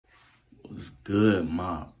What's good,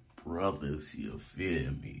 my brothers? You feel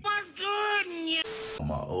me? What's good? Yeah.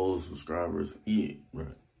 My old subscribers, yeah, right.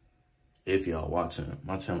 If y'all watching,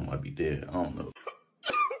 my channel might be dead. I don't know.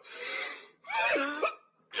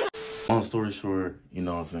 Long story short, you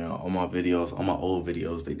know what I'm saying, all my videos, all my old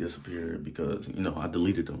videos, they disappeared because, you know, I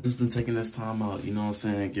deleted them. Just been taking this time out, you know what I'm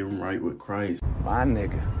saying, getting right with Christ. My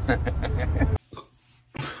nigga.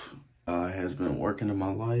 Has been working in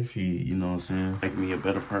my life. He, you know what I'm saying, make me a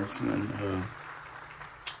better person. And,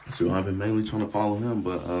 shoot, I've been mainly trying to follow him,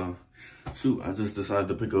 but, shoot, I just decided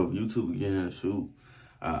to pick up YouTube again. Shoot,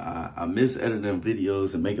 I miss editing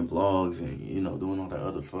videos and making vlogs and, you know, doing all that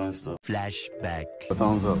other fun stuff. Flashback. A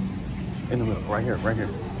thumbs up. In the middle, right here, right here.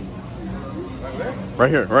 Right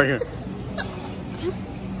here, right here.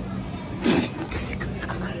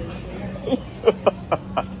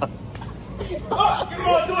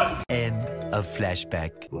 End of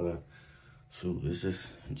flashback. But, shoot, it's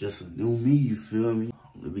just a new me, you feel me?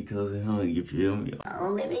 Only because of him, you feel me?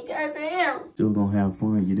 Only because of him. Still gonna have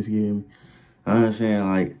fun, you feel me? I understand,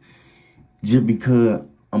 like, just because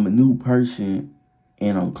I'm a new person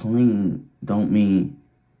and I'm clean, don't mean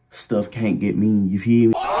stuff can't get me, you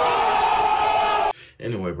feel me?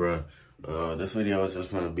 Anyway, bro, this video is just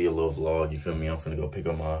gonna be a little vlog, you feel me? I'm finna go pick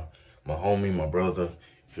up my homie, my brother,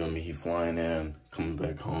 you feel me? He flying in, coming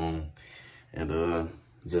back home, and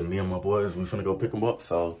just me and my boys, we finna go pick him up,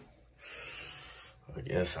 so I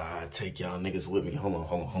guess I take y'all niggas with me. Hold on.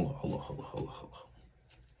 Hold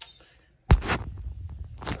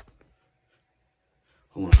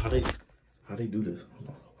on, how they do this? Hold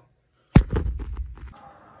on.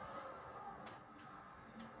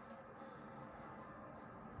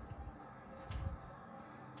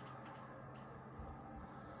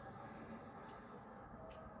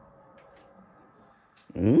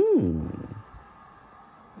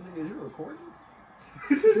 Nigga, you recording?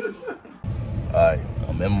 Alright,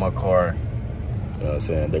 I'm in my car. You know what I'm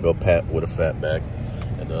saying? They go Pat with a fat back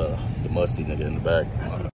and the musty nigga in the back.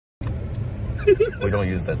 We don't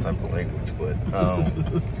use that type of language, but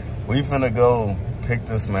we finna go pick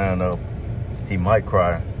this man up. He might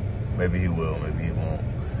cry. Maybe he will, maybe he won't.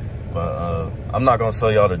 But I'm not gonna show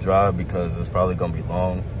y'all the drive because it's probably gonna be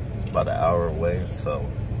long. It's about an hour away, so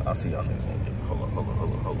I'll see y'all niggas when we get. Hold on.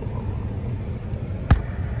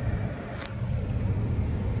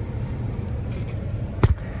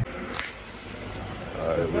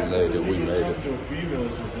 Alright, we made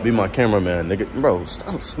it. Be my cameraman, nigga. Bro,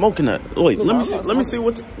 stop smoking that. Wait, let me see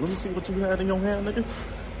what you had in your hand, nigga.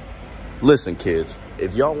 Listen, kids,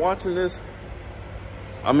 if y'all watching this,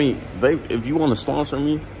 I mean, if you want to sponsor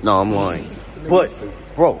me, no, I'm lying. But,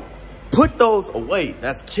 bro, put those away.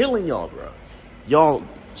 That's killing y'all, bro. Y'all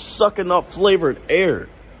sucking up flavored air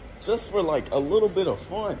just for like a little bit of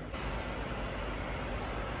fun.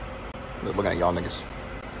 Look at y'all niggas.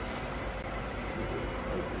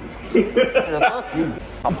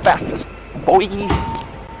 I'm fast as boy.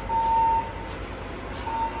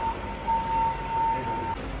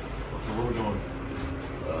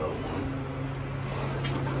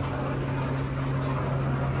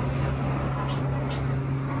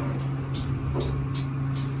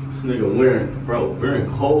 This nigga wearing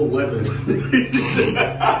cold weather.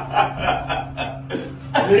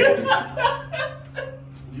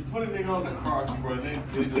 You put a nigga on the Crocs, bro.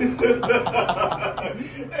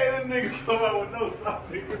 Hey, that nigga come out with no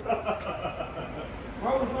socks and Crocs.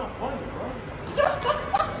 Bro, it's not funny, bro.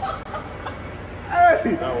 Hey!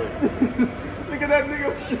 Look at that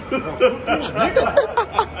nigga.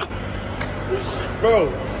 Bro.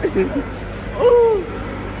 Ooh.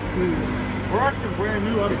 Crocs are brand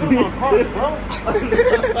new. I'm talking about Crocs, bro.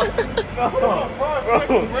 No, Crocs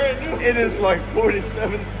are brand new. It is like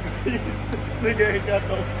 47 degrees. This nigga ain't got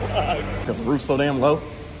no socks. Because the roof's so damn low.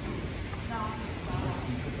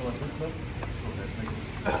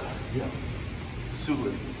 Yeah.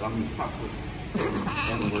 Shoeless. I mean, sockless.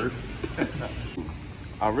 N-word.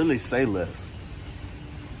 I really say less.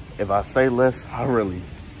 If I say less, I really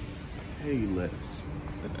pay less.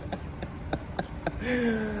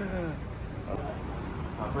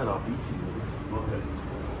 I bet I'll beat you. Go ahead.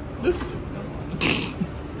 Listen.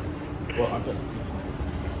 Well, I bet.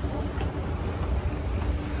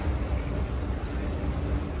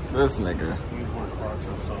 This nigga. These were Crocs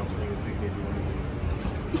or socks, nigga. Big nigga.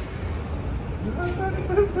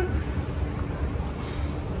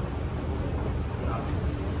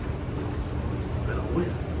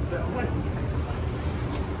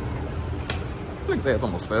 Nigga's ass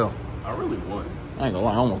almost fell. I really won. I ain't gonna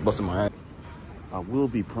lie, I almost busted my ass. I will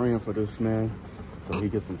be praying for this man so he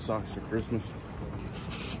gets some socks for Christmas.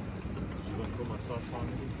 You gonna put my socks on?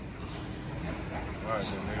 Alright,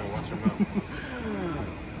 then, nigga, watch your mouth.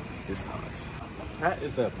 It sucks. Pat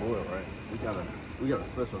is that boy, right? We got a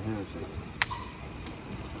special handshake.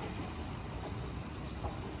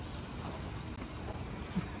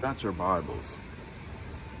 Got your Bibles.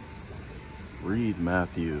 Read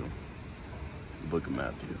Matthew, the book of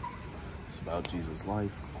Matthew. It's about Jesus'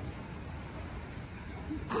 life.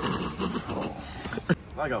 Oh.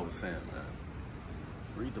 Like I was saying, man,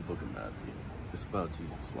 read the book of Matthew. It's about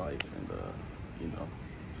Jesus' life, and you know,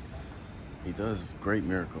 he does great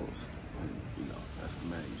miracles, and you know, that's the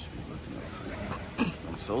man you should be looking up to.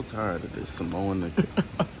 I'm so tired of this Samoan nigga.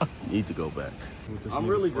 Need to go back. I'm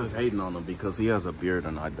really just hating on him because he has a beard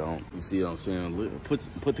and I don't. You see what I'm saying?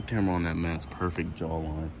 Put the camera on that man's perfect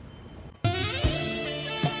jawline.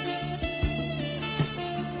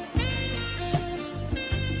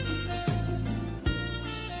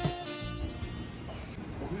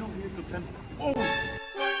 We don't need to 10. Oh!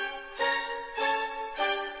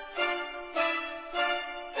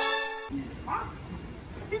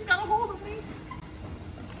 He's got a hold of me.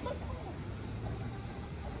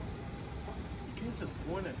 You can't just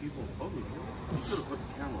point at people in public. You should have put the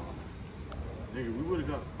camera on. Nigga, we would have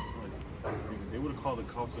got, like, nigga, they would have called the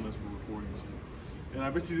cops on us for recording shit. And I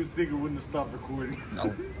bet you this nigga wouldn't have stopped recording. No.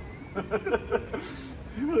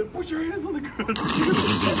 He was like, put your hands on the ground.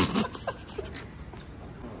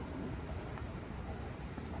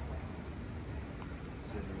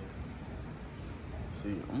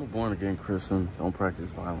 See, I'm a born again Christian. Don't practice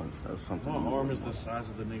violence. That's something. My arm is the size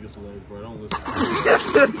of the nigga's leg, bro. Don't listen.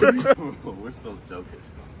 We're so joking.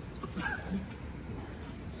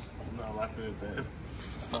 I'm not laughing at that.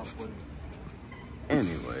 It's not funny.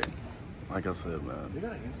 Anyway, like I said, man, They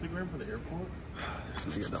got an Instagram for the airport?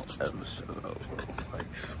 this nigga don't ever shut up, bro.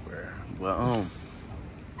 Like, swear. But,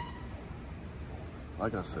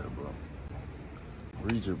 like I said, bro,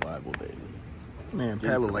 read your Bible daily. Man,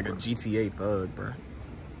 Pat look like a GTA thug, bro.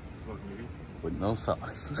 Fuck nigga. With no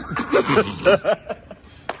socks.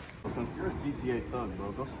 Since you're a GTA thug,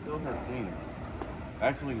 bro, go still have cleaning.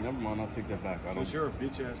 Actually, never mind, I'll take that back. I don't. Since you're a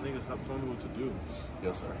bitch ass nigga, stop telling me what to do.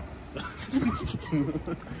 Yes, sir.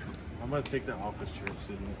 I'm gonna take that office chair and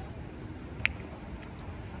sit in it.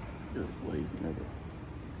 You're a lazy nigga.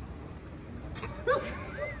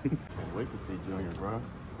 Wait to see Junior, bro.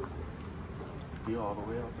 He all the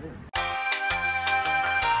way out there.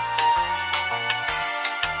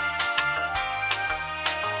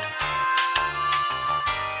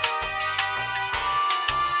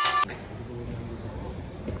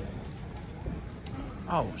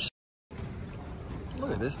 Oh,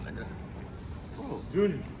 look at this nigga. Oh,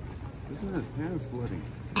 Junior. this man's pants flooding.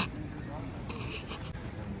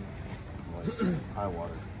 Like, high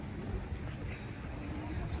water.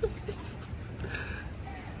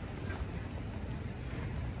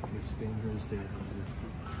 Stay here, stay here.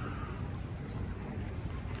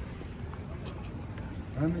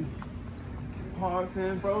 I mean, parked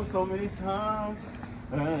in, bro, so many times.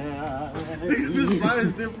 The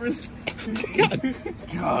size difference.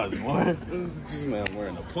 God, what? This man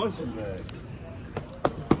wearing a punching bag.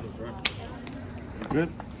 You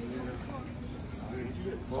good?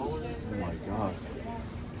 Oh my gosh.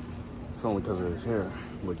 It's only because of his hair.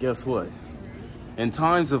 But guess what? In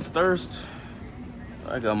times of thirst,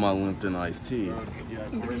 I got my Lipton iced tea. Yeah,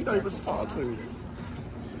 You don't even sponsored.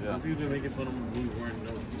 Yeah. people been making fun of me wearing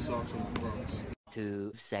no socks on the Crocs.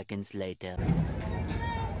 2 seconds later.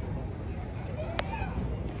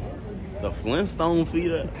 The Flintstone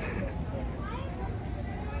feet up. This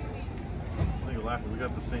nigga laughing. We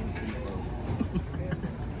got the same feet, bro.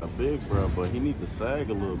 A big, bro, but he needs to sag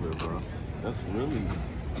a little bit, bro. That's really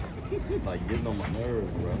like getting on my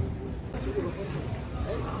nerves, bro.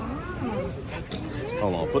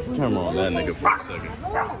 Hold on, put the camera on that nigga for a second.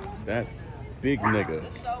 That big nigga,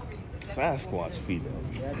 Sasquatch feet up.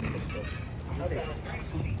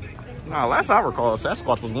 Nah, last I recall,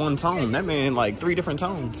 Sasquatch was one tone. That man like 3 different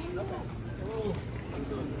tones.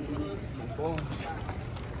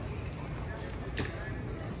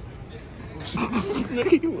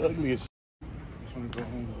 Nigga, you ugly as Just want to go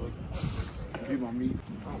home and get my meat.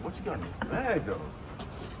 Oh, what you got in your bag, though?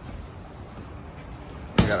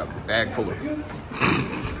 They got a bag full of.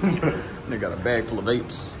 They got a bag full of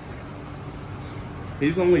vapes.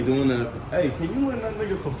 He's only doing that. Hey, can you lend that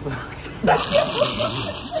nigga some socks?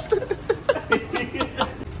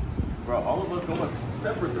 Bro, all of us going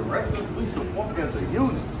separate directions. We should walk as a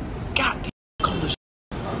unit. God damn, cold as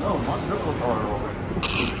I know, my knuckles are already.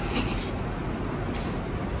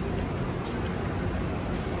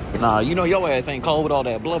 Nah, you know your ass ain't cold with all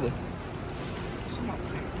that blubber.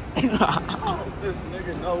 this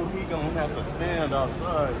nigga know he gonna have to stand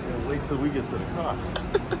outside and wait till we get to the car.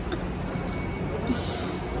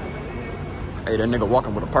 Hey, that nigga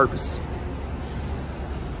walking with a purpose.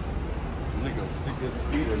 Nigga stick his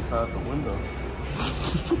feet inside the window.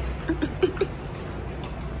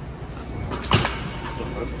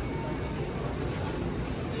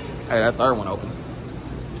 Hey, that third one open.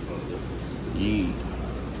 Yeah.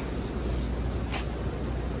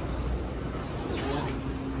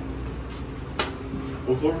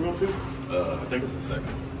 What floor we going to? I think it's the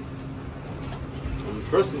second. I'm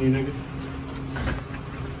trusting you, nigga.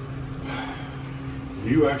 Do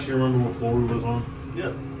you actually remember what floor we was on?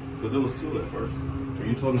 Yeah, because it was 2 at first.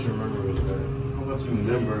 You told us you remember it was bad. How about you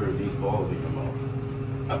remember these balls in your mouth?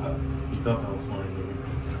 You thought that was funny, nigga.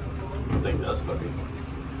 I think that's funny.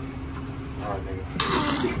 Alright, nigga.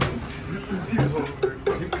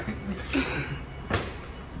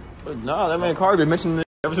 But nah, that man Carter been mentioning it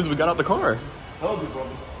ever since we got out the car. Told you, brother.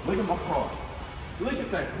 Look at my car. Look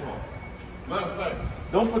at that car. Matter of fact,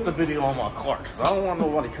 don't put the video on my car, because I don't want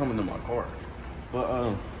nobody coming to my car.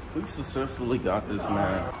 But, we successfully got this,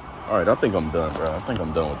 man. Alright, I think I'm done, bro. I think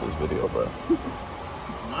I'm done with this video, bro.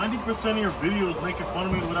 90% of your videos making fun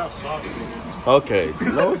of me without socks. Okay,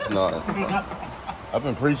 no, it's not. I've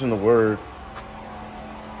been preaching the word.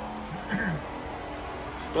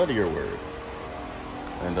 Study your word.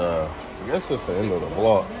 And, I guess that's the end of the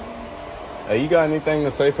vlog. Hey, you got anything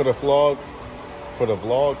to say for the vlog? For the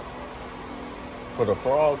vlog? For the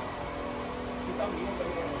frog?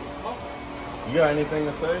 You got anything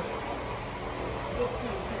to say?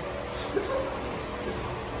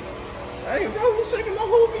 Hey, bro, you're shaking my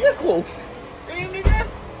whole vehicle. Damn, nigga.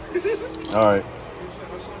 All right.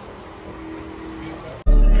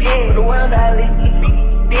 Yeah, the world I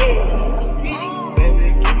live, yeah.